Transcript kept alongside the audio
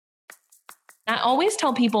I always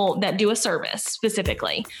tell people that do a service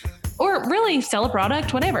specifically, or really sell a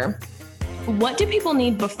product, whatever. What do people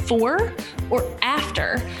need before or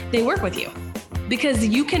after they work with you? Because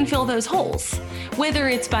you can fill those holes, whether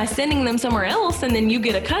it's by sending them somewhere else and then you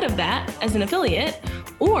get a cut of that as an affiliate,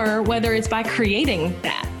 or whether it's by creating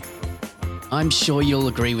that. I'm sure you'll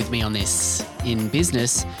agree with me on this. In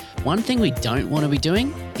business, one thing we don't want to be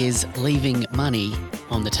doing is leaving money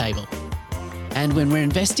on the table. And when we're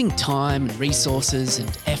investing time, resources,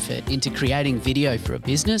 and effort into creating video for a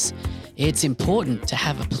business, it's important to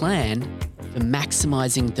have a plan for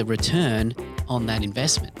maximizing the return on that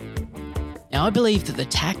investment. Now, I believe that the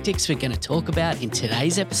tactics we're going to talk about in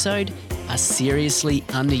today's episode are seriously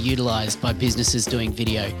underutilized by businesses doing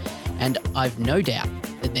video, and I've no doubt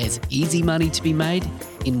that there's easy money to be made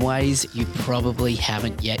in ways you probably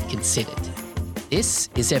haven't yet considered. This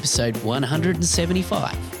is episode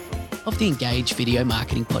 175 of the Engage Video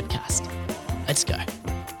Marketing Podcast. Let's go.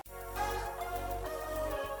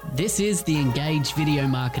 This is the Engage Video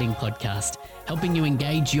Marketing Podcast, helping you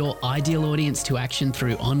engage your ideal audience to action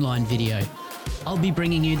through online video. I'll be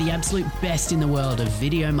bringing you the absolute best in the world of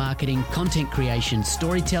video marketing, content creation,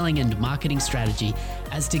 storytelling, and marketing strategy,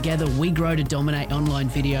 as together we grow to dominate online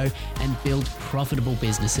video and build profitable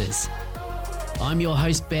businesses. I'm your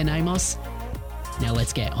host, Ben Amos. Now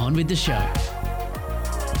let's get on with the show.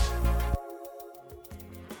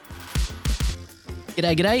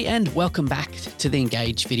 G'day, and welcome back to the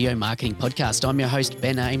Engage Video Marketing Podcast. I'm your host,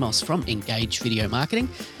 Ben Amos from Engage Video Marketing,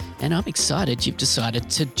 and I'm excited you've decided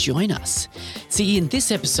to join us. See, in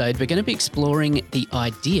this episode, we're going to be exploring the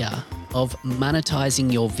idea of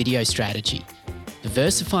monetizing your video strategy,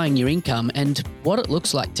 diversifying your income, and what it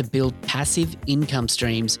looks like to build passive income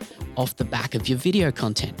streams off the back of your video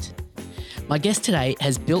content. My guest today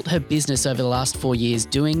has built her business over the last 4 years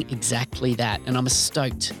doing exactly that, and I'm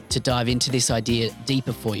stoked to dive into this idea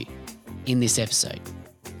deeper for you in this episode.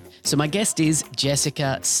 So my guest is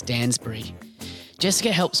Jessica Stansbury.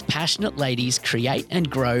 Jessica helps passionate ladies create and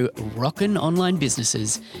grow rockin' online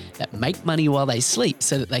businesses that make money while they sleep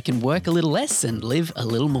so that they can work a little less and live a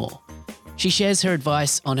little more. She shares her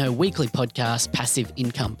advice on her weekly podcast, Passive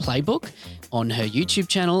Income Playbook, on her YouTube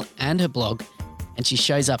channel and her blog, and she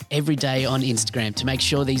shows up every day on Instagram to make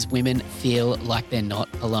sure these women feel like they're not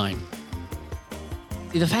alone.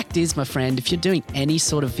 The fact is, my friend, if you're doing any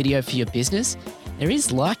sort of video for your business, there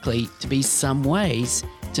is likely to be some ways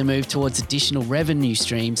to move towards additional revenue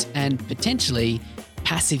streams and potentially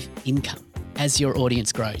passive income as your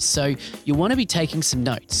audience grows. So you'll want to be taking some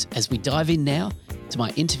notes as we dive in now to my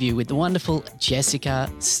interview with the wonderful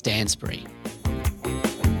Jessica Stansbury.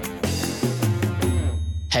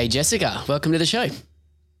 Hey, Jessica, welcome to the show.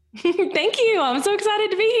 Thank you. I'm so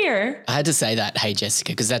excited to be here. I had to say that, Hey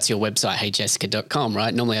Jessica, because that's your website, heyjessica.com,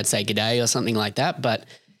 right? Normally I'd say g'day or something like that, but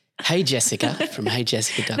Hey Jessica from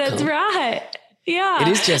heyjessica.com. That's right. Yeah. It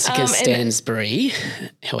is Jessica Stansbury,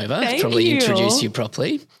 however, I've probably introduced you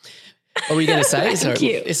properly. What were you going to say?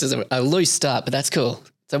 This is a loose start, but that's cool.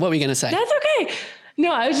 So what were you going to say? That's okay.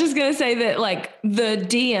 No, I was just going to say that like the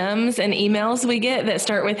DMs and emails we get that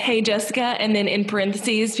start with, Hey, Jessica, and then in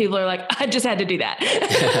parentheses, people are like, I just had to do that.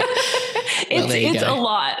 It's a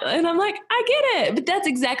lot. And I'm like, I get it. But that's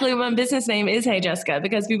exactly what my business name is, Hey, Jessica,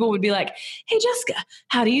 because people would be like, Hey, Jessica,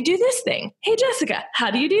 how do you do this thing? Hey, Jessica, how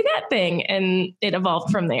do you do that thing? And it evolved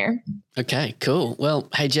from there. Okay, cool. Well,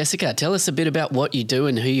 Hey, Jessica, tell us a bit about what you do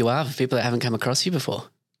and who you are for people that haven't come across you before.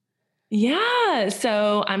 Yeah.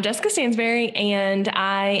 So I'm Jessica Stansbury, and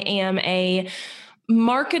I am a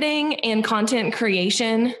marketing and content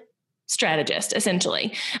creation strategist,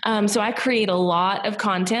 essentially. So I create a lot of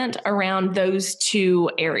content around those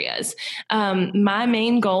two areas. My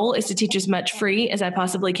main goal is to teach as much free as I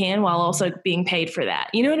possibly can while also being paid for that.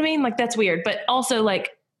 You know what I mean? Like that's weird, but also like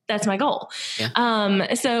that's my goal.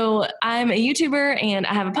 Yeah. So I'm a YouTuber and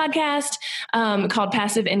I have a podcast called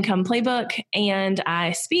Passive Income Playbook, and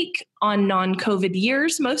I speak on non-COVID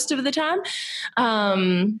years most of the time.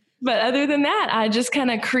 But other than that, I just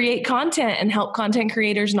kind of create content and help content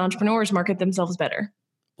creators and entrepreneurs market themselves better.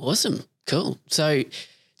 Awesome. Cool. So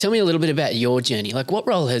tell me a little bit about your journey. Like what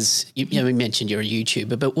role has, you mentioned you're a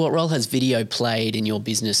YouTuber, but what role has video played in your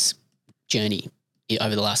business journey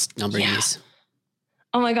over the last number of years?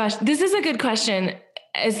 Oh my gosh, this is a good question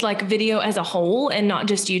as like video as a whole and not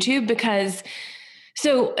just YouTube, because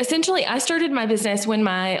so essentially I started my business when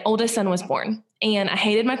my oldest son was born, and I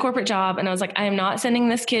hated my corporate job. And I was like, I am not sending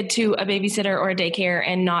this kid to a babysitter or a daycare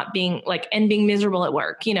and not being like, and being miserable at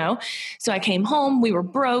work, you know? So I came home, we were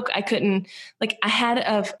broke. I couldn't I had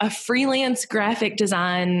a freelance graphic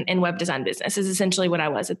design and web design business is essentially what I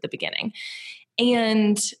was at the beginning.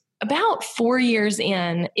 And about 4 years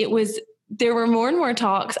in, there were more and more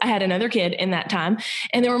talks. I had another kid in that time,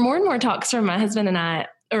 and there were more and more talks from my husband and I,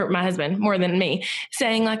 or my husband more than me,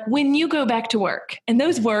 saying like, when you go back to work, and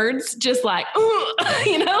those words just like,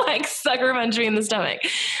 like sucker punch me in the stomach. I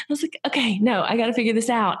was like, okay, no, I got to figure this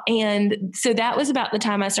out. And so that was about the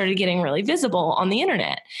time I started getting really visible on the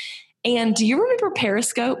internet. And do you remember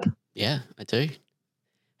Periscope? Yeah, I do.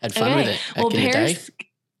 Had fun with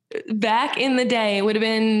it back in the day. It would have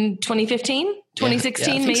been 2015,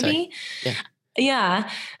 2016, maybe. So. Yeah. Yeah.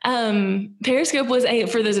 Periscope was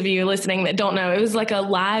for those of you listening that don't know, it was like a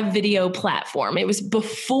live video platform. It was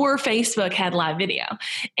before Facebook had live video,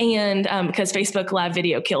 and because Facebook live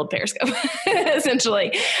video killed Periscope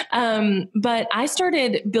essentially. But I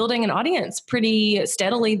started building an audience pretty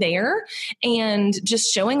steadily there and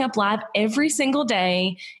just showing up live every single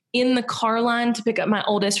day in the car line to pick up my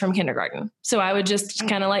oldest from kindergarten. So I would just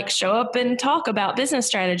kind of like show up and talk about business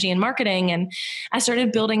strategy and marketing. And I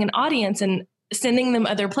started building an audience and sending them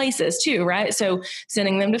other places too, right? So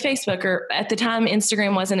sending them to Facebook, or at the time,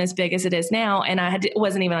 Instagram wasn't as big as it is now. And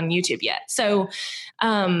wasn't even on YouTube yet. So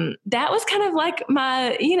that was kind of like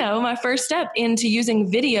my first step into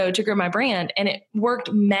using video to grow my brand. And it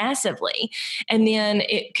worked massively. And then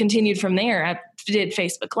it continued from there. I did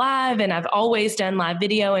Facebook Live, and I've always done live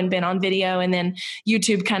video and been on video. And then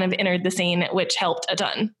YouTube kind of entered the scene, which helped a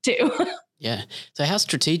ton too. Yeah. So how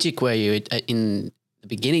strategic were you in the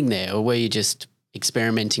beginning there, or were you just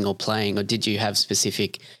experimenting or playing, or did you have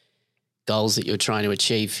specific goals that you were trying to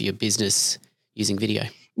achieve for your business using video?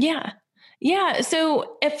 Yeah. Yeah.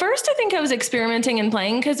 So at first I think I was experimenting and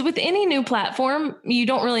playing, because with any new platform, you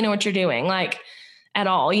don't really know what you're doing, like at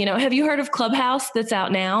all. Have you heard of Clubhouse that's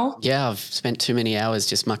out now? Yeah. I've spent too many hours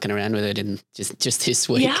just mucking around with it and just this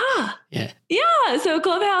week. Yeah. Yeah. Yeah. So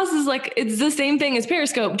Clubhouse is it's the same thing as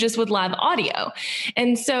Periscope, just with live audio.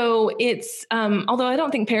 And so it's, although I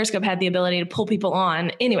don't think Periscope had the ability to pull people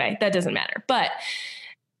on anyway, that doesn't matter. But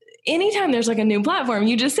anytime there's like a new platform,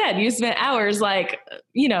 you just said you spent hours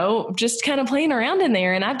just kind of playing around in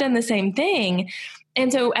there. And I've done the same thing.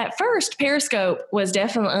 And so at first Periscope was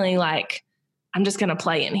definitely like, I'm just going to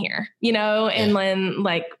play in here, and then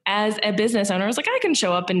as a business owner, I was like, I can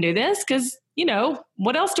show up and do this because,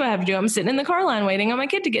 what else do I have to do? I'm sitting in the car line waiting on my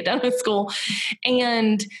kid to get done with school.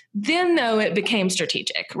 And then though it became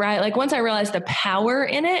strategic, right? Like once I realized the power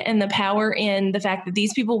in it and the power in the fact that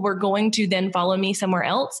these people were going to then follow me somewhere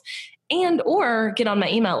else or get on my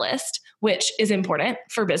email list, which is important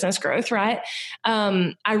for business growth, right?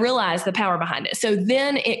 I realized the power behind it. So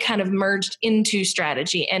then it kind of merged into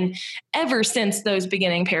strategy. And ever since those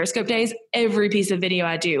beginning Periscope days, every piece of video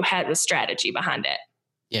I do had a strategy behind it.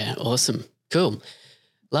 Yeah, awesome. Cool.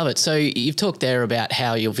 Love it. So you've talked there about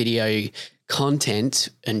how your video content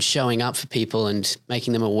and showing up for people and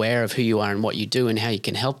making them aware of who you are and what you do and how you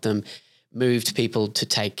can help them moved people to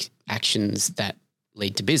take actions that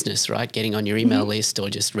lead to business, right? Getting on your email list or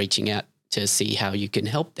just reaching out to see how you can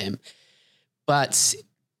help them.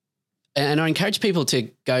 And I encourage people to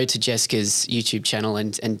go to Jessica's YouTube channel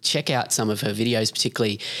and check out some of her videos,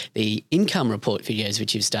 particularly the income report videos,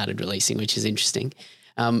 which you've started releasing, which is interesting.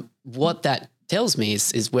 What that tells me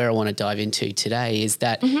is where I want to dive into today is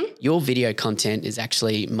that your video content is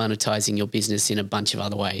actually monetizing your business in a bunch of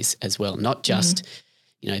other ways as well, not just,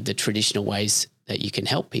 the traditional ways that you can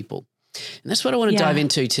help people. And that's what I want to dive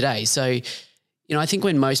into today. So, I think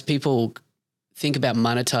when most people think about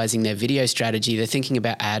monetizing their video strategy, they're thinking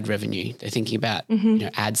about ad revenue. They're thinking about,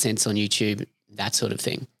 AdSense on YouTube, that sort of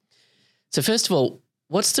thing. So first of all,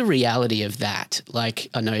 what's the reality of that? Like,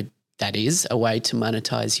 I know that is a way to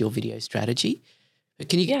monetize your video strategy, but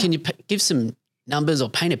can you give some numbers or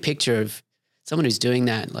paint a picture of someone who's doing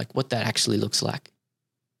that, like what that actually looks like?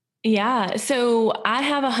 Yeah. So I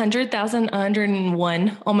have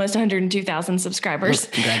 101, almost 102,000 subscribers.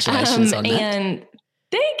 Well, congratulations on that. And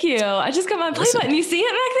thank you. I just got my play button. You see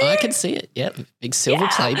it back there? Oh, I can see it. Yep. Big silver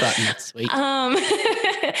play button. Sweet.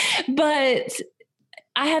 But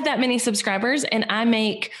I have that many subscribers and I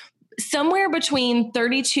make somewhere between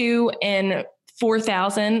 $32,000 and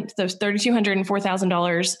 $4,000, so $3,200 and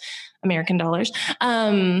 $4,000 American dollars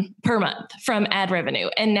per month from ad revenue.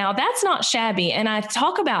 And now that's not shabby. And I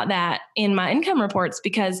talk about that in my income reports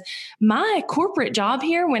because my corporate job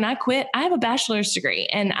here, when I quit, I have a bachelor's degree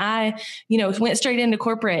and I, went straight into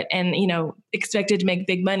corporate and, expected to make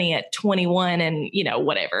big money at 21 and,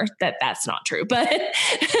 whatever, that's not true. But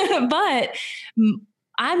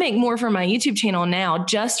I make more from my YouTube channel now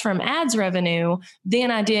just from ads revenue than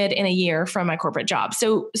I did in a year from my corporate job.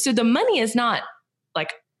 So the money is not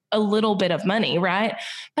like a little bit of money, right?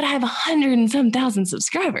 But I have 100 and some thousand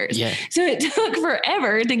subscribers. Yeah. So it took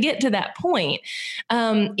forever to get to that point.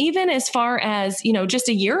 Even as far as, just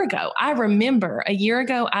a year ago, I remember a year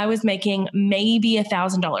ago, I was making maybe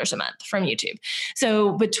 $1,000 a month from YouTube.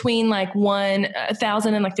 So between like $1,000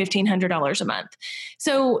 and like $1,500 a month.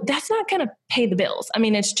 So that's not going to pay the bills. I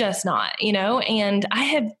mean, it's just not, and I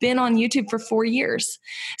have been on YouTube for 4 years.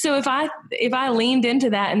 So if I leaned into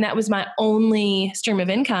that and that was my only stream of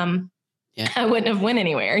income, I wouldn't have went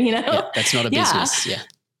anywhere, Yeah, that's not a business. Yeah.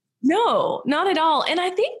 No, not at all. And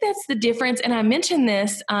I think that's the difference. And I mentioned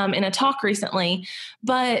this in a talk recently,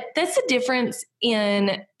 but that's the difference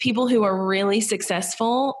in people who are really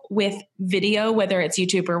successful with video, whether it's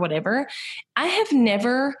YouTube or whatever. I have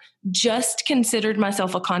never just considered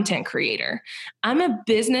myself a content creator. I'm a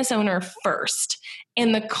business owner first,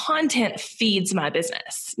 and the content feeds my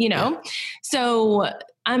business, So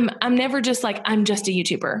I'm never just like, I'm just a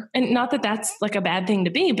YouTuber. And not that that's like a bad thing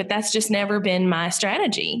to be, but that's just never been my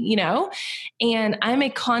strategy, And I'm a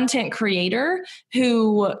content creator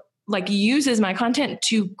who like uses my content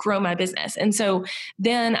to grow my business. And so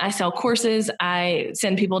then I sell courses, I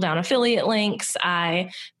send people down affiliate links,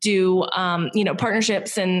 I do,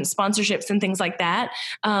 partnerships and sponsorships and things like that.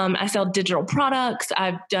 I sell digital products,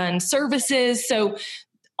 I've done services. So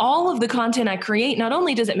all of the content I create, not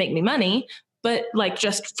only does it make me money, but like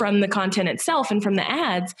just from the content itself and from the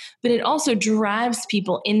ads, but it also drives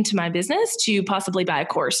people into my business to possibly buy a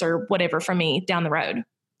course or whatever from me down the road.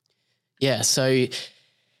 Yeah. So,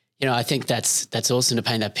 I think that's awesome to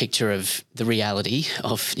paint that picture of the reality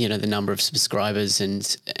of, the number of subscribers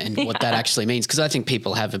and what that actually means. Because I think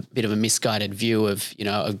people have a bit of a misguided view of,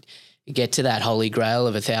 get to that holy grail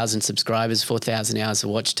of 1,000 subscribers, 4,000 hours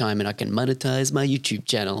of watch time, and I can monetize my YouTube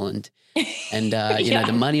channel and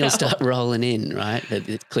the money will start rolling in, right?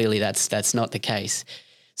 But clearly that's not the case.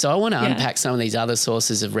 So I want to unpack some of these other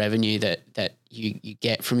sources of revenue that you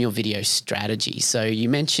get from your video strategy. So you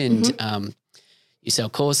mentioned you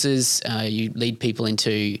sell courses, you lead people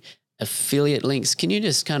into affiliate links. Can you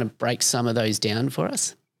just kind of break some of those down for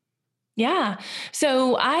us? Yeah.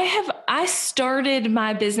 So I started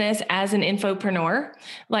my business as an infopreneur,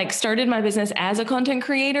 started my business as a content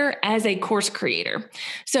creator, as a course creator.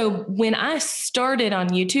 So when I started on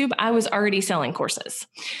YouTube, I was already selling courses.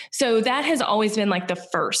 So that has always been like the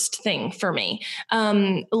first thing for me.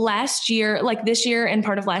 Last year, like this year and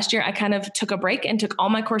part of last year, I kind of took a break and took all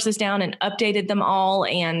my courses down and updated them all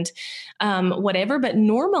and whatever. But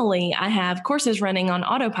normally I have courses running on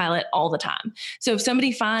autopilot all the time. So if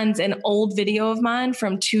somebody finds an old video of mine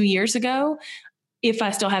from 2 years ago, if I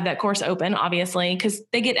still have that course open, obviously, because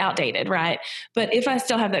they get outdated, right? But if I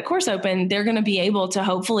still have that course open, they're going to be able to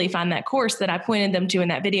hopefully find that course that I pointed them to in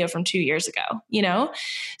that video from 2 years ago,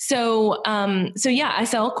 So yeah, I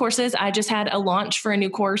sell courses. I just had a launch for a new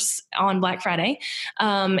course on Black Friday.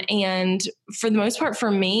 And for the most part, for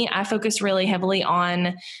me, I focus really heavily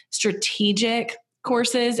on strategic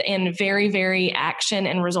courses and very, very action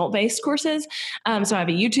and result-based courses. So I have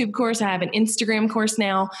a YouTube course, I have an Instagram course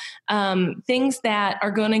now, things that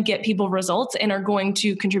are going to get people results and are going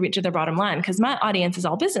to contribute to their bottom line, because my audience is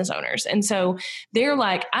all business owners. And so they're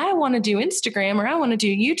like, I want to do Instagram, or I want to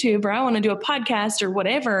do YouTube, or I want to do a podcast or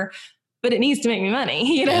whatever, but it needs to make me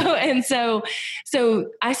money, And so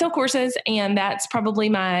I sell courses, and that's probably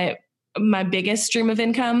my biggest stream of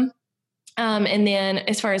income. And then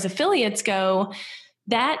as far as affiliates go,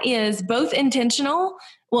 that is both intentional.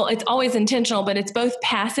 Well, it's always intentional, but it's both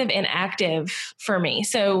passive and active for me.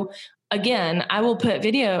 So again, I will put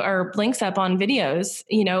video or links up on videos,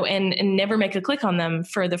 and never make a click on them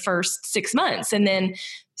for the first 6 months. And then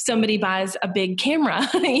somebody buys a big camera,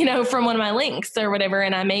 from one of my links or whatever,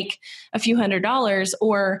 and I make a few $100s,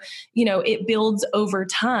 or, it builds over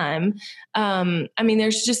time.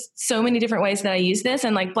 There's just so many different ways that I use this.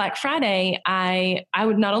 And like Black Friday, I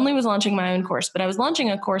would not only was launching my own course, but I was launching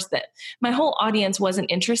a course that my whole audience wasn't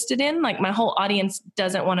interested in. Like my whole audience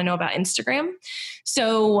doesn't want to know about Instagram.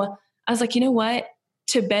 So I was like, you know what?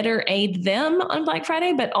 To better aid them on Black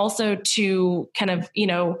Friday, but also to kind of,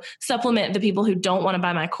 supplement the people who don't want to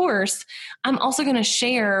buy my course, I'm also going to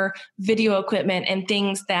share video equipment and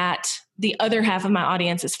things that the other half of my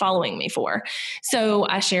audience is following me for. So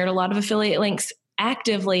I shared a lot of affiliate links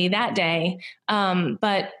actively that day,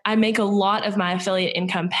 but I make a lot of my affiliate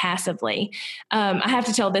income passively. I have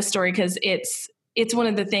to tell this story because it's one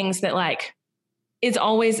of the things that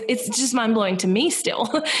it's just mind blowing to me still.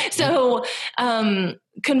 So,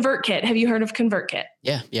 ConvertKit. Have you heard of ConvertKit?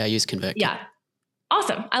 Yeah. I use ConvertKit. Yeah.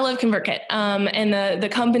 Awesome. I love ConvertKit. And the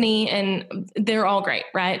company, and they're all great,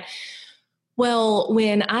 right? Well,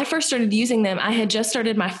 when I first started using them, I had just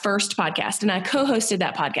started my first podcast and I co-hosted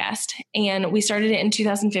that podcast, and we started it in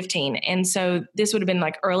 2015. And so this would have been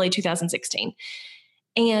like early 2016.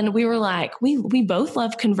 And we were like, we both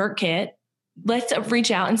love ConvertKit. Let's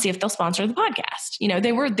reach out and see if they'll sponsor the podcast. You know,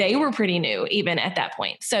 they were pretty new even at that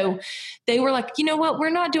point. So they were like, you know what, we're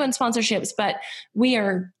not doing sponsorships, but we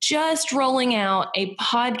are just rolling out a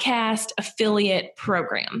podcast affiliate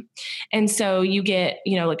program. And so you get,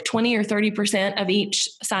 you know, like 20 or 30% of each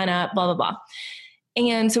sign up, blah, blah, blah.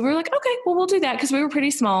 And so we were like, okay, well, we'll do that, because we were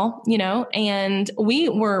pretty small, you know, and we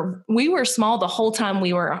were small the whole time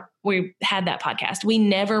we had that podcast. We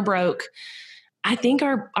never broke. I think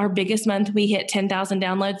our biggest month, we hit 10,000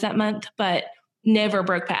 downloads that month, but never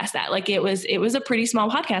broke past that. Like it was a pretty small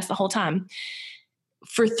podcast the whole time.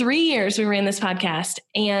 For 3 years, we ran this podcast,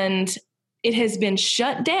 and it has been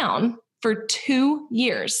shut down for 2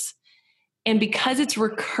 years. And because it's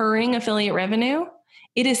recurring affiliate revenue,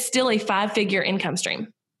 it is still a 5-figure income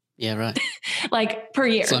stream. Yeah, right. Like per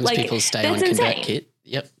year. As long as people stay on ConvertKit,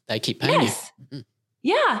 yep, they keep paying you. Mm-hmm.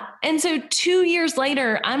 Yeah. And so 2 years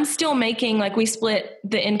later, I'm still making, like, we split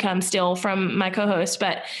the income still from my co-host,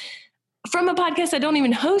 but from a podcast I don't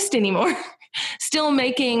even host anymore, still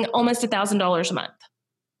making almost $1,000 a month.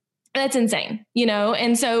 That's insane, you know?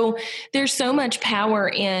 And so there's so much power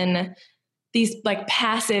in these like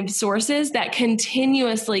passive sources that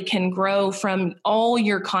continuously can grow from all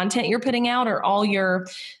your content you're putting out, or all your,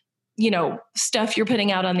 you know, stuff you're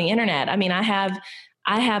putting out on the internet. I mean, I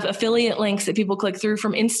have affiliate links that people click through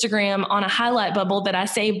from Instagram on a highlight bubble that I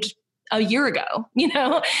saved a year ago, you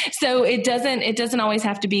know? So it doesn't always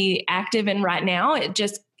have to be active and right now. It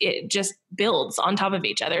just builds on top of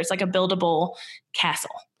each other. It's like a buildable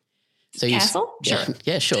castle. So castle? Sure.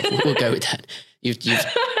 Yeah, sure. We'll go with that. You've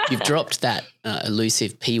dropped that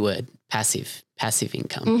elusive P word, passive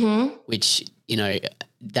income, mm-hmm. which, you know,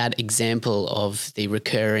 that example of the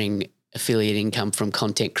recurring affiliate income from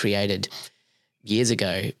content created years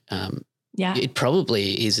ago, it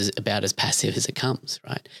probably is about as passive as it comes,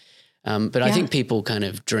 right? But I think people kind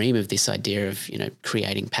of dream of this idea of, you know,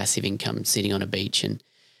 creating passive income, sitting on a beach and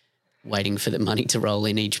waiting for the money to roll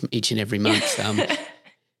in each and every month.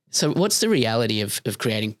 So what's the reality of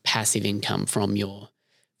creating passive income from your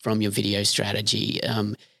video strategy?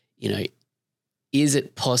 You know, is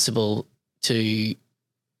it possible to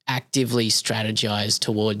actively strategize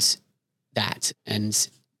towards that? And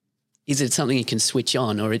is it something you can switch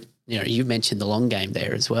on, or you mentioned the long game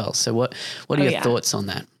there as well. So what are your thoughts on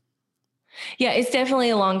that? Yeah, it's definitely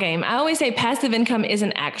a long game. I always say passive income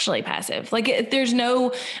isn't actually passive. Like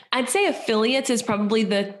I'd say affiliates is probably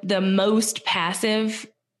the most passive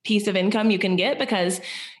piece of income you can get, because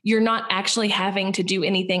you're not actually having to do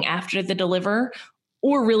anything after the deliver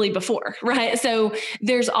or really before, right? So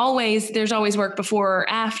there's always work before or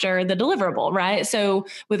after the deliverable, right? So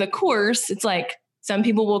with a course, it's like some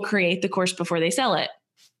people will create the course before they sell it.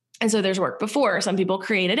 And so there's work before. Some people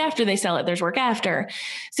create it after they sell it. There's work after.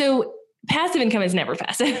 So passive income is never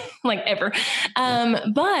passive, like ever.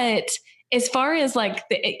 But as far as like,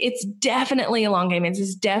 it's definitely a long game.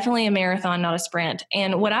 It's definitely a marathon, not a sprint.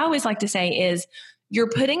 And what I always like to say is you're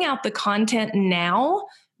putting out the content now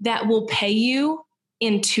that will pay you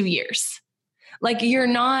in 2 years. Like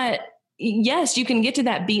yes, you can get to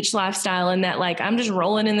that beach lifestyle and that, like, I'm just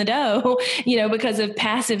rolling in the dough, you know, because of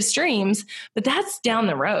passive streams, but that's down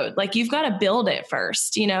the road. Like, you've got to build it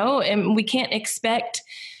first, you know, and we can't expect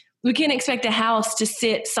a house to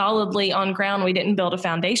sit solidly on ground we didn't build a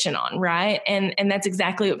foundation on, right? And that's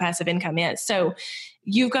exactly what passive income is. So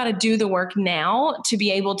you've got to do the work now to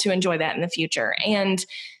be able to enjoy that in the future. And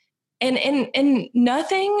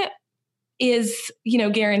nothing is, you know,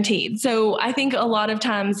 guaranteed. So I think a lot of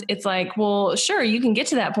times it's like, well, sure, you can get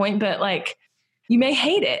to that point, but like, you may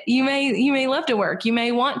hate it. You may love to work. You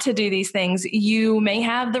may want to do these things. You may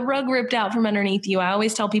have the rug ripped out from underneath you. I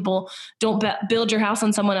always tell people, don't build your house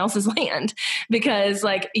on someone else's land, because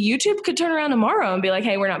like YouTube could turn around tomorrow and be like,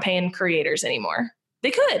 hey, we're not paying creators anymore. They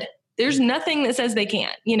could. There's nothing that says they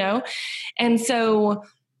can't, you know? And so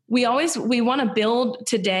we want to build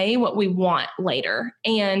today what we want later.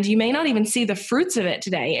 And you may not even see the fruits of it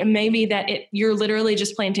today. And maybe that you're literally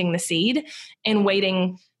just planting the seed and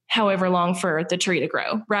waiting however long for the tree to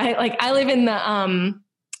grow, right? Like, I live in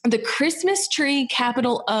the Christmas tree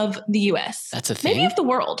capital of the US. That's a thing? Maybe of the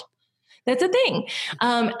world. That's a thing.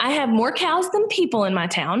 I have more cows than people in my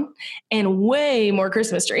town and way more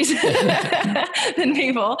Christmas trees than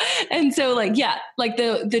people. And so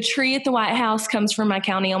the tree at the White House comes from my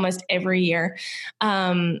county almost every year.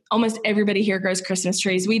 Almost everybody here grows Christmas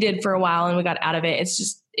trees. We did for a while and we got out of it. It's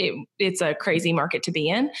just, it's a crazy market to be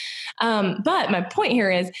in. But my point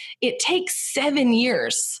here is it takes 7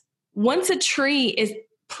 years. Once a tree is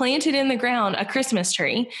planted in the ground, a Christmas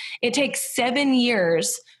tree, it takes 7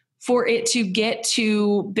 years for it to get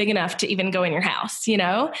to big enough to even go in your house,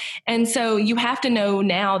 And so you have to know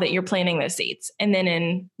now that you're planting those seeds. And then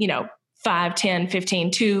in, 5, 10,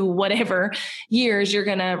 15, 2, whatever years, you're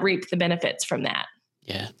going to reap the benefits from that.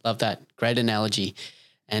 Yeah. Love that. Great analogy.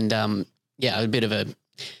 And a bit of a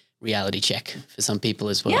reality check for some people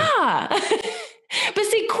as well. Yeah. But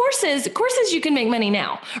see, courses, you can make money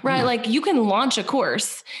now, right? Like you can launch a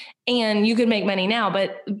course and you can make money now,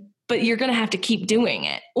 but you're going to have to keep doing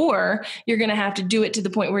it, or you're going to have to do it to the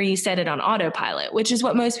point where you set it on autopilot, which is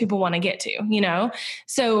what most people want to get to,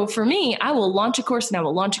 So for me, I will launch a course and I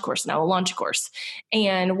will launch a course and I will launch a course.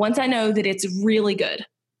 And once I know that it's really good,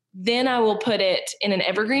 then I will put it in an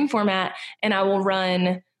evergreen format and I will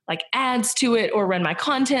run like ads to it or run my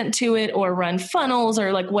content to it or run funnels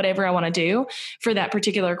or like whatever I want to do for that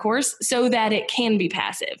particular course so that it can be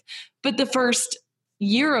passive. But the first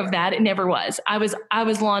year of that, it never was. I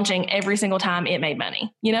was launching every single time it made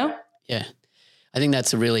money, Yeah. I think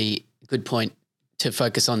that's a really good point to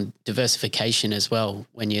focus on diversification as well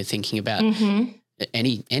when you're thinking about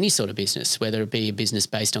any sort of business, whether it be a business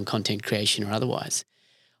based on content creation or otherwise.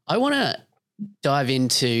 I want to dive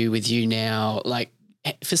into with you now, like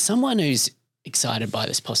for someone who's excited by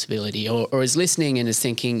this possibility or is listening and is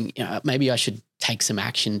thinking, maybe I should take some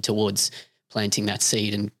action towards planting that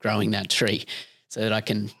seed and growing that tree so that I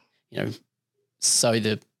can,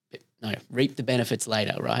 reap the benefits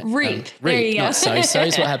later, right? Reap. There you go. So's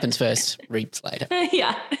what happens first, reaps later.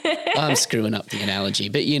 Yeah. I'm screwing up the analogy,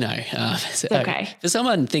 but okay. For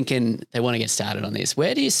someone thinking they want to get started on this,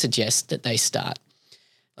 where do you suggest that they start?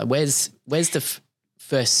 Like where's the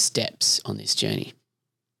first steps on this journey?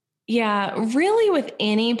 Yeah, really with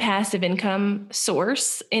any passive income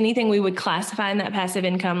source, anything we would classify in that passive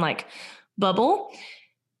income like bubble,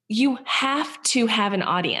 you have to have an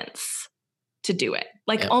audience to do it.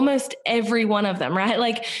 Like almost every one of them, right?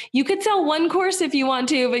 Like you could sell one course if you want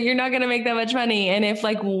to, but you're not going to make that much money. And if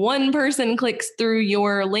like one person clicks through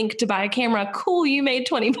your link to buy a camera, cool, you made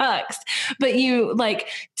 $20. But you like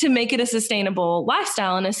to make it a sustainable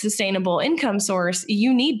lifestyle and a sustainable income source,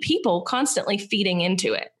 you need people constantly feeding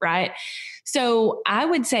into it, right? So I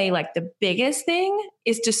would say like the biggest thing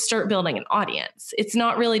is to start building an audience. It's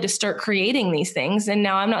not really to start creating these things. And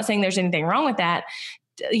now I'm not saying there's anything wrong with that.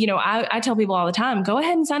 I tell people all the time, go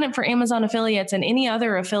ahead and sign up for Amazon affiliates and any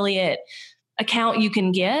other affiliate account you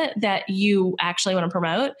can get that you actually want to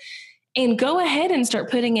promote, and go ahead and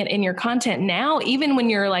start putting it in your content now, even when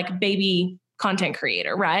you're like baby content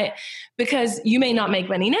creator, right? Because you may not make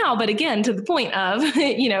money now, but again, to the point of,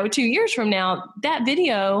 2 years from now, that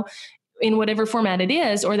video in whatever format it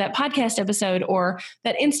is, or that podcast episode or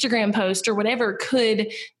that Instagram post or whatever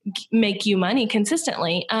could make you money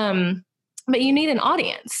consistently. But you need an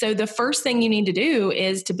audience. So the first thing you need to do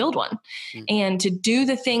is to build one and to do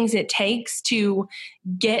the things it takes to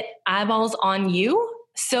get eyeballs on you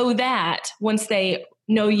so that once they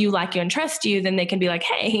know you, like you, and trust you, then they can be like,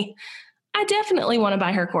 hey, I definitely want to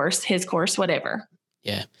buy her course, his course, whatever.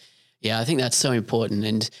 Yeah. Yeah. I think that's so important.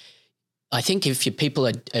 And I think if your people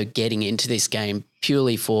are getting into this game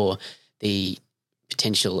purely for the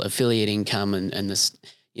potential affiliate income and this,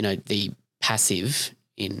 the passive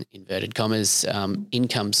in inverted commas,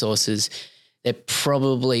 income sources, they're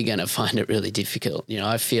probably going to find it really difficult.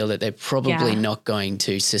 I feel that they're probably not going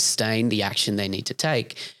to sustain the action they need to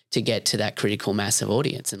take to get to that critical mass of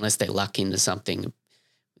audience unless they luck into something,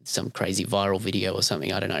 some crazy viral video or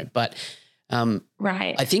something, I don't know. But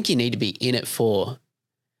right. I think you need to be in it for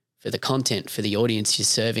the content, for the audience you're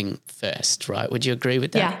serving first, right? Would you agree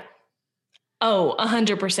with that? Yeah. Oh,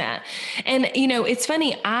 100%. And, it's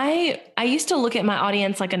funny. I used to look at my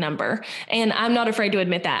audience like a number, and I'm not afraid to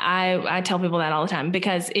admit that. I tell people that all the time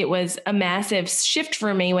because it was a massive shift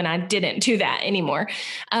for me when I didn't do that anymore.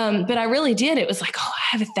 But I really did. It was like, I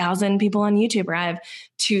have 1,000 people on YouTube, or I have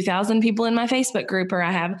 2,000 people in my Facebook group, or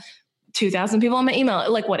I have 2,000 people on my email,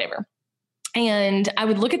 like whatever. And I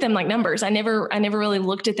would look at them like numbers. I never really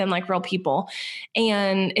looked at them like real people.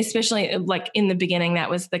 And especially like in the beginning, that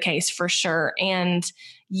was the case for sure. And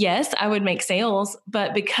yes, I would make sales,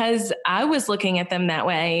 but because I was looking at them that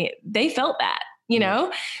way, they felt that. you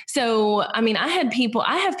know? So, I mean, I have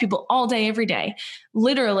people all day, every day,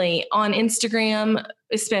 literally on Instagram,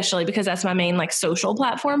 especially because that's my main like social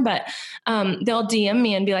platform, but they'll DM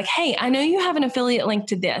me and be like, hey, I know you have an affiliate link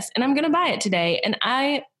to this and I'm going to buy it today. And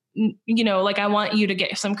I want you to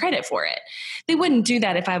get some credit for it. They wouldn't do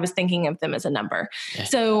that if I was thinking of them as a number. Yeah.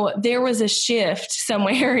 So there was a shift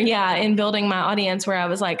somewhere, in building my audience where I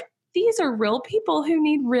was like, these are real people who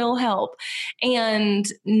need real help. And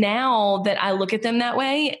now that I look at them that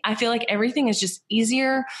way, I feel like everything is just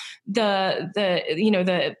easier.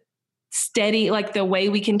 The steady, like the way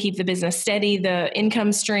we can keep the business steady, the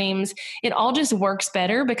income streams, it all just works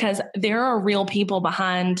better because there are real people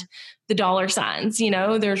behind the dollar signs.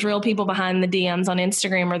 There's real people behind the DMs on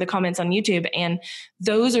Instagram or the comments on YouTube. And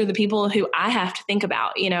those are the people who I have to think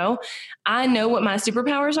about. I know what my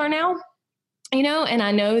superpowers are now. And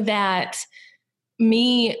I know that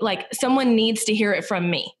someone needs to hear it from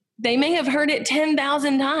me. They may have heard it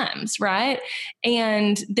 10,000 times, right?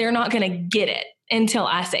 And they're not going to get it until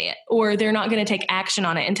I say it, or they're not going to take action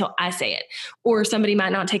on it until I say it, or somebody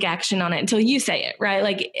might not take action on it until you say it, right?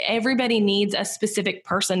 Like everybody needs a specific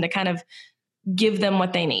person to kind of give them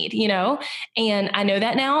what they need, and I know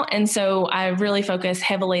that now. And so I really focus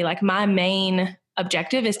heavily, like my main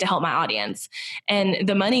objective is to help my audience, and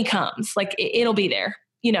the money comes, like it'll be there.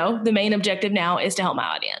 The main objective now is to help my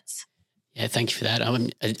audience. Yeah. Thank you for that.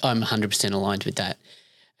 I'm 100% aligned with that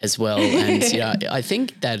as well. And, I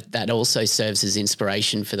think that also serves as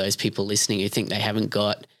inspiration for those people listening who think they haven't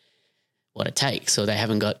got what it takes, or they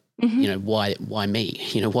haven't got, why me,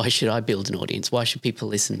 why should I build an audience? Why should people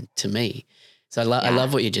listen to me? So I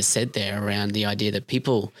love what you just said there around the idea that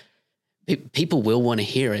people will want to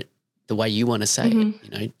hear it the way you want to say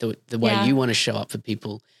it, the way you want to show up for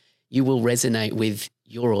people. You will resonate with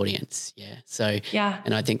your audience. Yeah. So,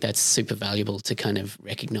 and I think that's super valuable to kind of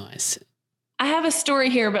recognize. I have a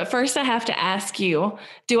story here, but first I have to ask you,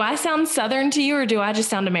 do I sound Southern to you or do I just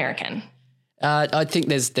sound American? I think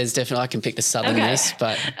there's definitely, I can pick the Southernness,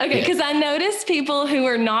 but. Okay. Because I noticed people who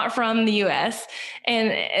are not from the US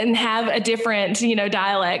and have a different,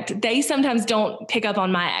 dialect, they sometimes don't pick up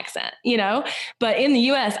on my accent, but in the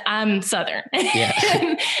US I'm Southern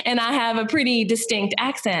and I have a pretty distinct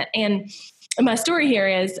accent. And my story here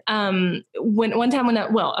is, let me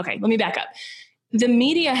back up. The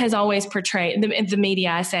media has always portrayed the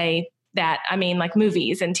media. I say that, I mean, like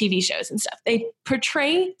movies and TV shows and stuff, they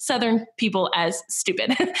portray Southern people as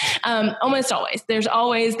stupid. Almost always. There's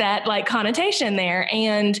always that like connotation there.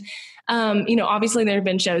 And, obviously there have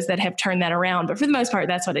been shows that have turned that around, but for the most part,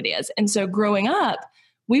 that's what it is. And so growing up,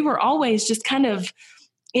 we were always just kind of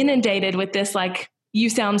inundated with this, like, you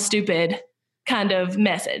sound stupid kind of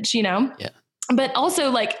message, Yeah. But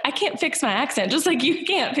also, like, I can't fix my accent just like you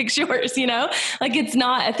can't fix yours, like it's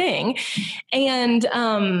not a thing. And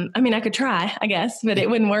I could try, I guess, but it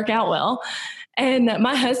wouldn't work out well. And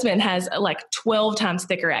my husband has like 12 times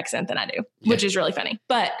thicker accent than I do, which is really funny.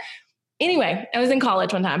 But anyway, I was in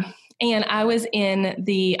college one time and I was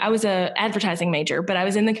a advertising major, but I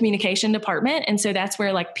was in the communication department. And so that's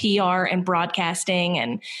where like PR and broadcasting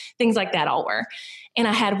and things like that all were. And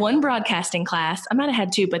I had one broadcasting class. I might've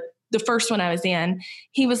had two, but the first one I was in,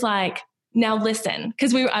 he was like, now listen,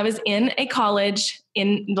 because I was in a college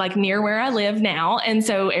in like near where I live now. And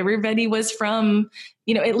so everybody was from,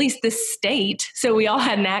 at least the state. So we all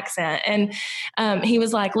had an accent. And he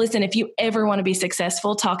was like, listen, if you ever want to be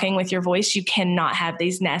successful talking with your voice, you cannot have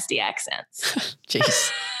these nasty accents. Jeez,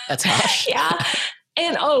 that's harsh. Yeah.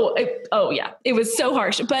 And it was so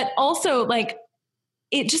harsh. But also like,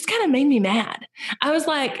 it just kind of made me mad. I was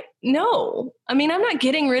like, no, I'm not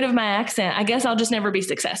getting rid of my accent. I guess I'll just never be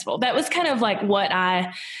successful. That was kind of like what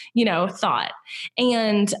I, thought.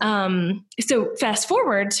 And so fast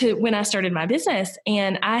forward to when I started my business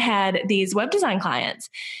and I had these web design clients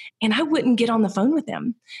and I wouldn't get on the phone with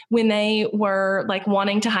them when they were like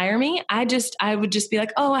wanting to hire me. I would just be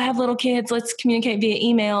like, oh, I have little kids. Let's communicate via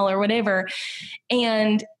email or whatever.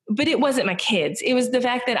 But it wasn't my kids. It was the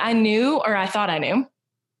fact that I knew, or I thought I knew,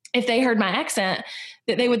 if they heard my accent,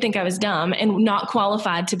 that they would think I was dumb and not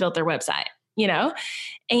qualified to build their website,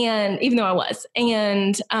 and even though I was,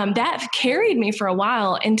 and that carried me for a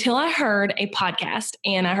while until I heard a podcast,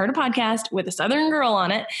 and I heard a podcast with a Southern girl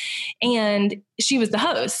on it, and she was the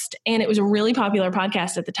host, and it was a really popular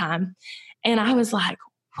podcast at the time. And I was like,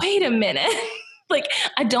 wait a minute. Like,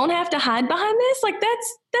 I don't have to hide behind this. Like,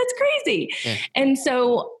 that's crazy. Yeah. And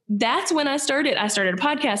so that's when I started. I started a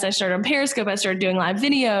podcast. I started on Periscope. I started doing live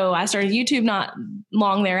video. I started YouTube not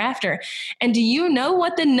long thereafter. And do you know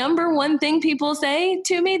what the number one thing people say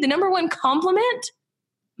to me? The number one compliment?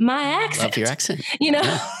 My accent. Love your accent.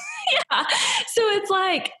 Yeah. Yeah. So it's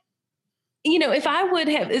like, if I would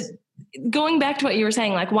have, going back to what you were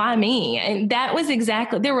saying, like, why me? And that was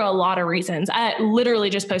exactly, there were a lot of reasons. I literally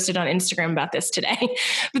just posted on Instagram about this today,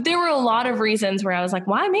 but there were a lot of reasons where I was like,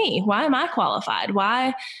 why me? Why am I qualified?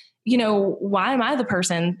 Why am I the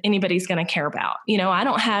person anybody's going to care about? I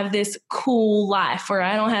don't have this cool life, or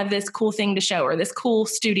I don't have this cool thing to show, or this cool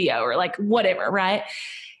studio, or like whatever. Right.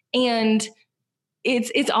 And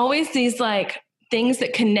it's always these like things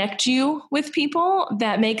that connect you with people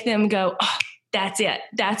that make them go, oh, that's it.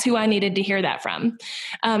 That's who I needed to hear that from.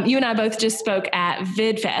 You and I both just spoke at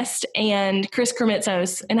VidFest, and Chris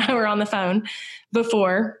Kremitzos and I were on the phone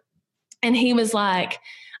before, and he was like,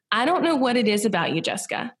 I don't know what it is about you,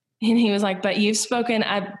 Jessica. And he was like, but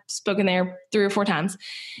I've spoken there 3 or 4 times.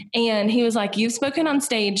 And he was like, you've spoken on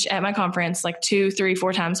stage at my conference like 2, 3,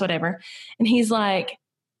 4 times, whatever. And he's like,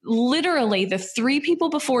 literally the 3 people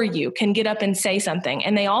before you can get up and say something,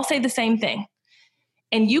 and they all say the same thing.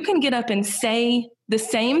 And you can get up and say the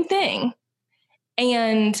same thing.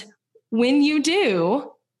 And when you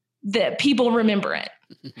do, that people remember it.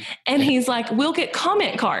 And he's like, we'll get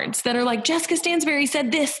comment cards that are like, Jessica Stansberry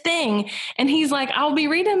said this thing. And he's like, I'll be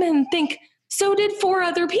reading them and think, so did 4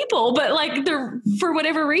 other people. But like, for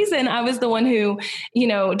whatever reason, I was the one who,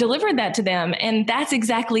 delivered that to them. And that's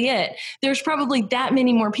exactly it. There's probably that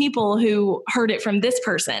many more people who heard it from this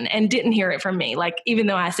person and didn't hear it from me, like, even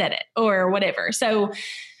though I said it or whatever. So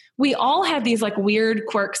we all have these like weird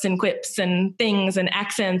quirks and quips and things and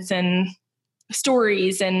accents and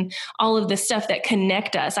stories and all of this stuff that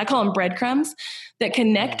connect us. I call them breadcrumbs that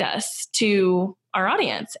connect us to our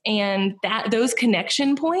audience. And those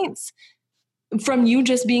connection points from you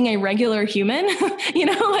just being a regular human,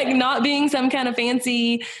 like not being some kind of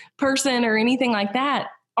fancy person or anything like that,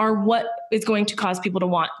 are what is going to cause people to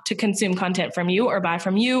want to consume content from you or buy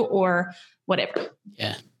from you or whatever.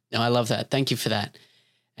 Yeah. No, I love that. Thank you for that.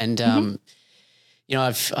 And,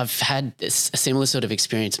 I've had a similar sort of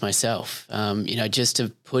experience myself, just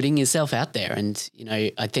of putting yourself out there. And,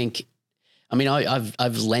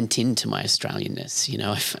 I've lent into my Australianness,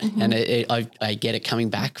 and I get it coming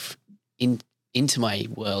back into my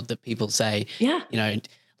world that people say,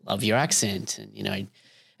 love your accent, and,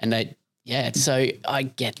 so I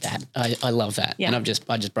get that. I love that. Yeah. And I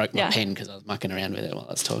just broke my pen because I was mucking around with it while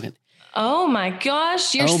I was talking. Oh my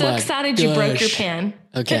gosh. You're so excited you broke your pen.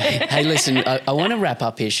 Okay. Hey, listen, I want to wrap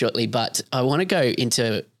up here shortly, but I want to go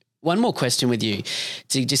into one more question with you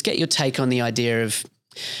to just get your take on the idea of,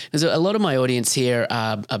 because a lot of my audience here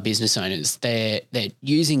are business owners. They're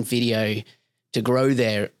using video to grow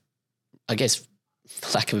their, I guess,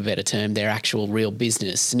 for lack of a better term, their actual real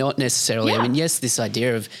business. Not necessarily, yes, this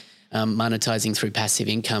idea of monetizing through passive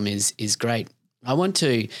income is great. I want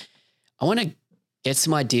to get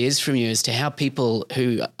some ideas from you as to how people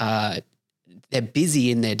who they're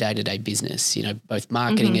busy in their day-to-day business, both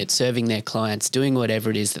marketing it, serving their clients, doing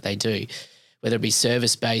whatever it is that they do, whether it be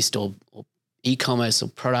service-based or e-commerce or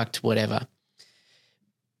product, whatever.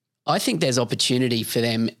 I think there's opportunity for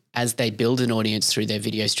them as they build an audience through their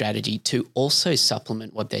video strategy to also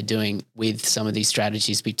supplement what they're doing with some of these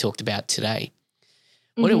strategies we talked about today.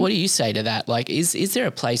 What do you say to that? Like, is there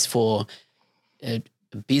a place for a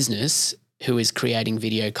business who is creating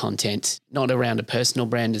video content, not around a personal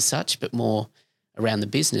brand as such, but more around the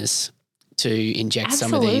business to inject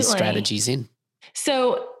some of these strategies in?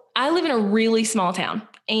 So I live in a really small town.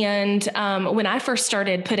 And when I first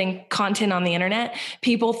started putting content on the internet,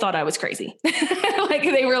 people thought I was crazy. Like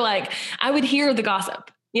they were like, I would hear the gossip,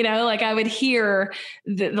 like I would hear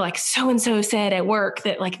like so-and-so said at work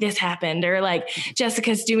that like this happened, or like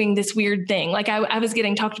Jessica's doing this weird thing. Like I was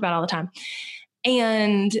getting talked about all the time.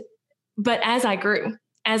 But as I grew,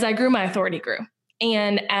 my authority grew.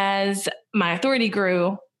 And as my authority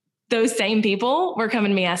grew, those same people were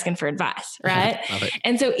coming to me asking for advice, right?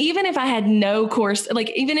 And so even if I had no course, like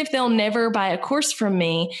even if they'll never buy a course from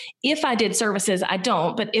me, if I did services, I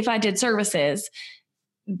don't, but if I did services,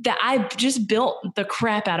 that I just built the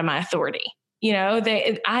crap out of my authority.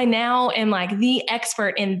 I now am like the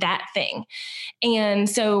expert in that thing. And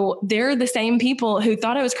so they're the same people who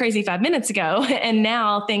thought I was crazy 5 minutes ago and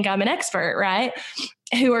now think I'm an expert, right?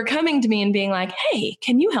 Who are coming to me and being like, hey,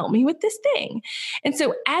 can you help me with this thing? And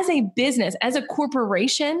so as a business, as a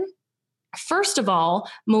corporation, first of all,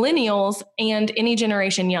 millennials and any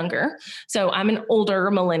generation younger. So I'm an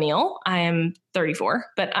older millennial. I am 34,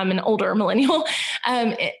 but I'm an older millennial.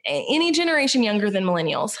 Any generation younger than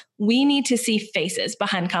millennials, we need to see faces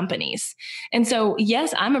behind companies. And so,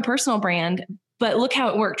 yes, I'm a personal brand, but look how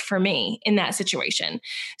it worked for me in that situation.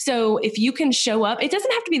 So if you can show up, it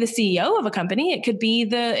doesn't have to be the CEO of a company. It could be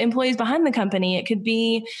the employees behind the company. It could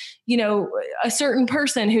be, a certain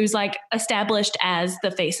person who's like established as the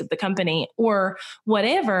face of the company or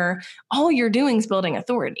whatever. All you're doing is building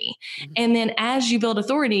authority. Mm-hmm. And then as you build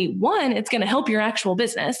authority, one, it's going to help your actual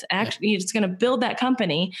business. Actually, it's going to build that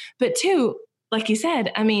company. But two, like you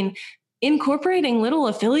said, incorporating little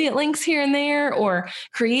affiliate links here and there, or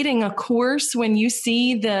creating a course when you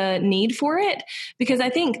see the need for it, because I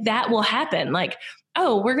think that will happen. Like,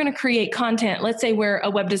 oh, we're going to create content. Let's say we're a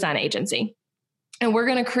web design agency and we're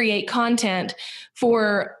going to create content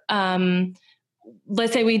for,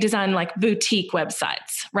 let's say we design like boutique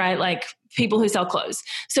websites, right? Like people who sell clothes.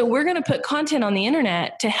 So we're going to put content on the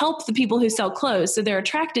internet to help the people who sell clothes. So they're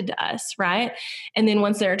attracted to us, right? And then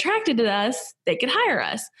once they're attracted to us, they could hire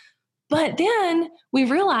us. But then we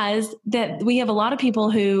realized that we have a lot of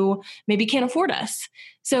people who maybe can't afford us.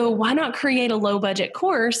 So why not create a low budget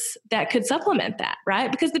course that could supplement that,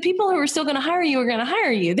 right? Because the people who are still going to hire you are going to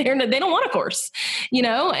hire you. They don't want a course,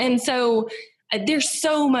 And so there's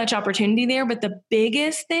so much opportunity there. But the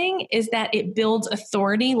biggest thing is that it builds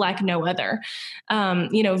authority like no other.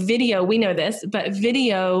 Video, we know this, but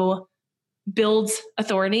video builds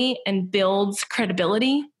authority and builds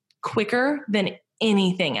credibility quicker than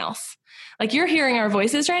anything else. Like you're hearing our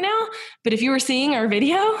voices right now, but if you were seeing our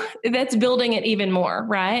video, that's building it even more,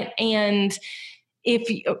 right? And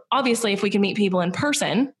if we can meet people in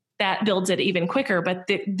person, that builds it even quicker. But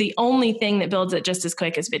the only thing that builds it just as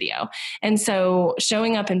quick is video. And so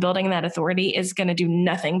showing up and building that authority is going to do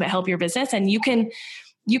nothing but help your business. And you can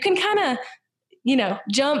kind of,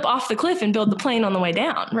 jump off the cliff and build the plane on the way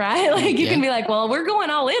down, right? Like you can be like, well, we're going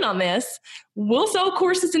all in on this. We'll sell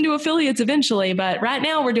courses into affiliates eventually, but right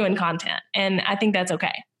now we're doing content. And I think that's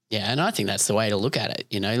okay. Yeah. And I think that's the way to look at it.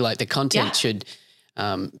 Like the content should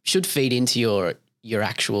feed into your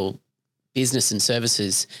actual business and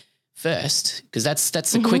services first, because that's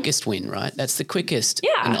the quickest win, right? That's the quickest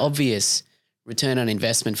and obvious return on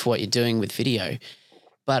investment for what you're doing with video.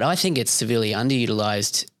 But I think it's severely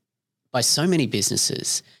underutilized by so many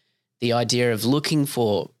businesses, the idea of looking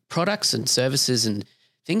for products and services and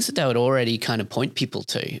things that they would already kind of point people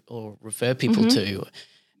to or refer people to.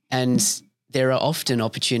 And there are often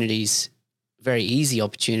opportunities, very easy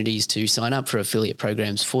opportunities to sign up for affiliate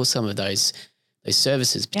programs for some of those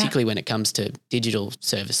services, particularly when it comes to digital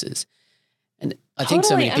services. And I think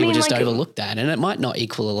so many people just overlook that, and it might not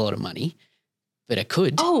equal a lot of money, but it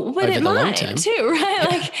could. Oh, but it might too, right?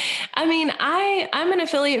 Like, I'm an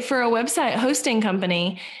affiliate for a website hosting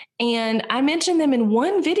company, and I mentioned them in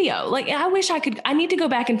one video. Like, I need to go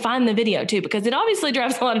back and find the video too, because it obviously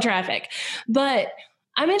drives a lot of traffic, but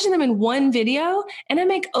I mentioned them in one video and I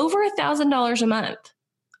make over $1,000 a month.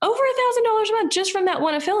 Over $1,000 a month just from that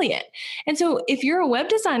one affiliate. And so if you're a web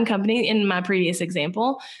design company, in my previous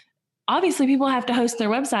example, obviously people have to host their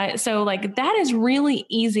website. So like that is really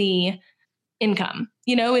easy income.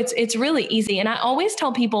 It's really easy. And I always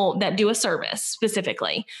tell people that do a service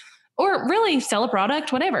specifically, or really sell a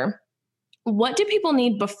product, whatever. What do people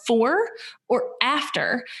need before or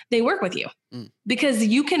after they work with you? Because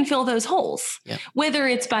you can fill those holes, whether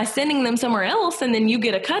it's by sending them somewhere else and then you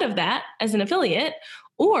get a cut of that as an affiliate,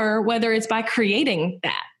 or whether it's by creating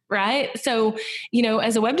that. Right. So,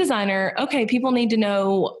 as a web designer, okay, people need to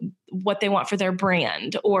know what they want for their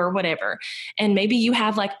brand or whatever. And maybe you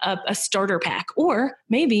have like a starter pack, or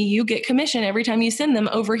maybe you get commission every time you send them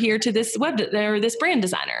over here to this this brand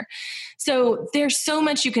designer. So there's so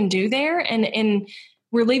much you can do there. And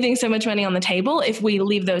we're leaving so much money on the table if we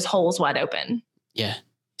leave those holes wide open. Yeah,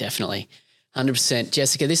 definitely. 100%.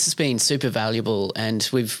 Jessica, this has been super valuable, and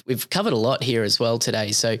we've covered a lot here as well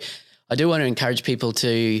today. So I do want to encourage people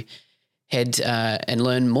to head and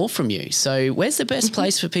learn more from you. So where's the best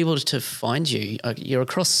place for people to find you? You're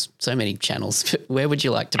across so many channels. Where would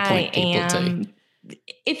you like to point people to?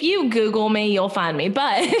 If you Google me, you'll find me.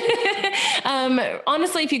 But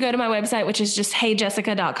honestly, if you go to my website, which is just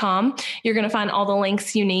heyjessica.com, you're going to find all the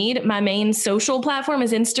links you need. My main social platform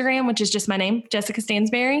is Instagram, which is just my name, Jessica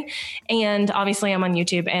Stansberry. And obviously I'm on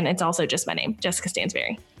YouTube, and it's also just my name, Jessica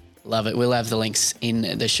Stansberry. Love it. We'll have the links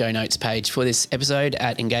in the show notes page for this episode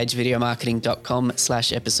at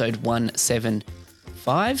engagevideomarketing.com/episode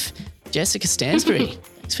 175. Jessica Stansberry,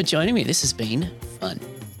 thanks for joining me. This has been fun.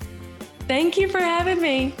 Thank you for having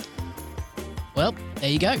me. Well,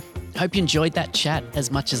 there you go. Hope you enjoyed that chat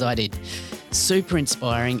as much as I did. Super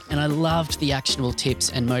inspiring, and I loved the actionable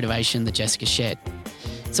tips and motivation that Jessica shared.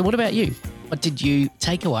 So what about you? What did you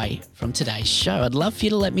take away from today's show? I'd love for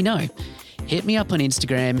you to let me know. Hit me up on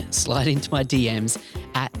Instagram, slide into my DMs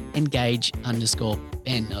at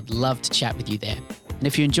engage_Ben. I'd love to chat with you there. And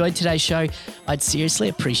if you enjoyed today's show, I'd seriously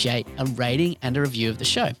appreciate a rating and a review of the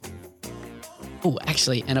show. Oh,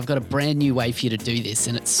 actually, and I've got a brand new way for you to do this,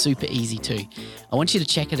 and it's super easy too. I want you to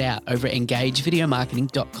check it out over at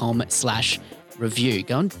engagevideomarketing.com/review.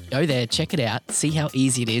 Go there, check it out, see how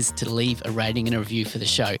easy it is to leave a rating and a review for the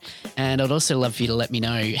show. And I'd also love for you to let me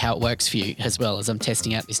know how it works for you as well as I'm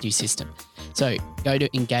testing out this new system. So go to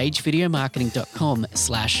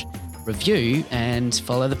engagevideomarketing.com/review and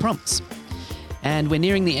follow the prompts. And we're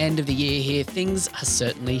nearing the end of the year here. Things are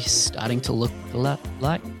certainly starting to look a lot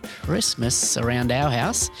like Christmas around our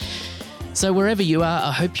house. So wherever you are,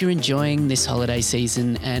 I hope you're enjoying this holiday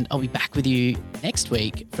season, and I'll be back with you next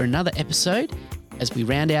week for another episode as we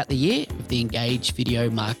round out the year of the Engage Video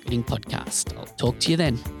Marketing Podcast. I'll talk to you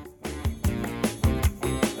then.